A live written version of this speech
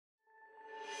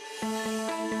We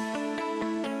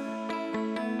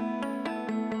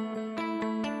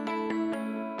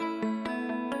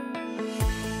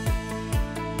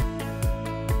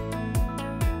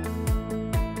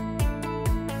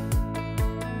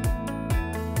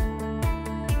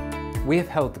have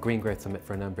held the Green Growth Summit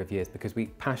for a number of years because we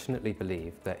passionately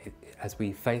believe that as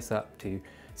we face up to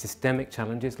systemic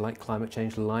challenges like climate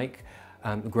change, like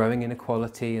growing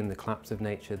inequality and the collapse of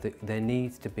nature, that there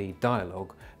needs to be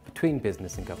dialogue between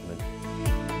business and government.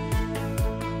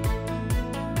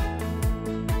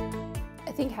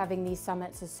 I think having these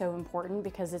summits is so important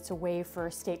because it's a way for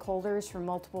stakeholders from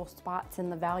multiple spots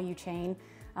in the value chain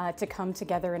to come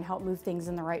together and help move things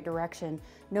in the right direction.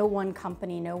 No one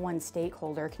company, no one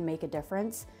stakeholder can make a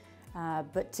difference,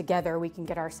 but together we can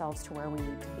get ourselves to where we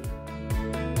need to be.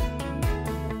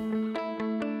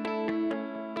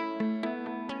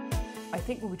 I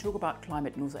think when we talk about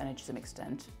climate and also energy to some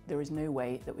extent, there is no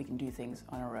way that we can do things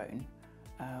on our own.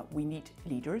 We need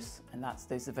leaders, and that's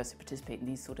those of us who participate in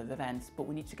these sort of events, but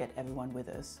we need to get everyone with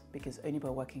us, because only by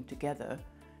working together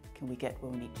can we get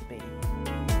where we need to be.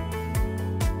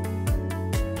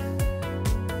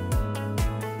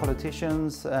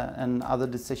 Politicians and other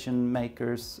decision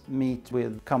makers meet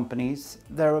with companies.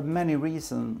 There are many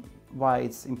reasons why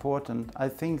it's important. I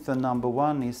think the number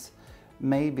one is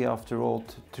maybe after all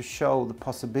to show the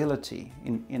possibility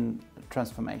in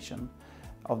transformation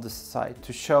of the society,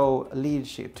 to show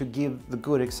leadership, to give the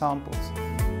good examples.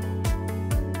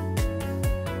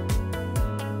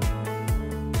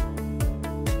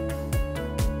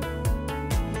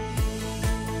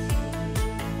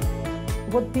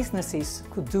 What businesses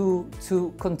could do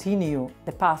to continue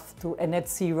the path to a net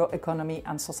zero economy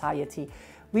and society.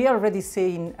 We are already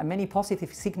seeing many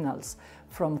positive signals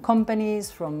from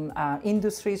companies, from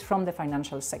industries, from the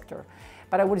financial sector.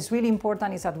 But what is really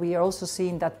important is that we are also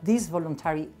seeing that these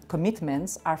voluntary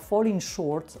commitments are falling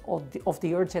short of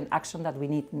the urgent action that we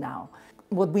need now.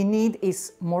 What we need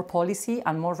is more policy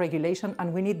and more regulation,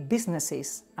 and we need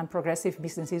businesses and progressive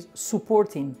businesses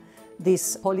supporting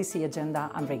this policy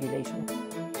agenda and regulation.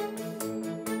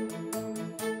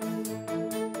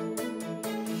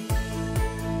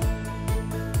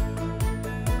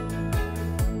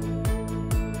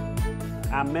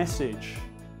 Our message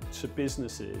to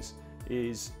businesses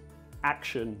is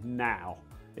action now.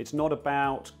 It's not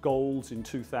about goals in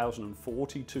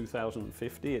 2040,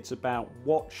 2050. It's about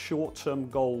what short-term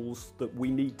goals that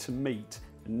we need to meet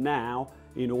now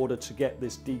in order to get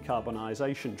this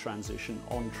decarbonisation transition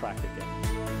on track again.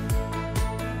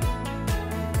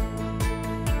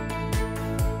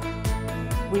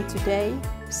 We today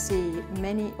see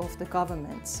many of the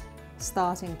governments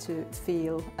starting to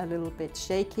feel a little bit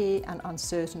shaky and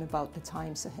uncertain about the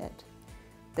times ahead.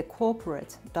 The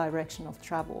corporate direction of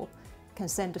travel can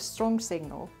send a strong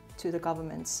signal to the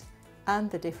governments and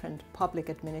the different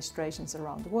public administrations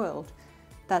around the world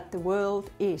that the world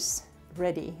is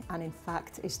ready and in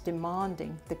fact is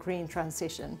demanding the green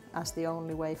transition as the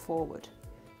only way forward.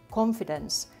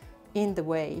 Confidence in the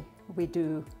way we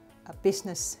do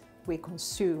business, we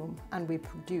consume and we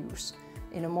produce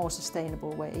in a more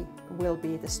sustainable way will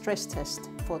be the stress test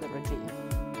for the regime.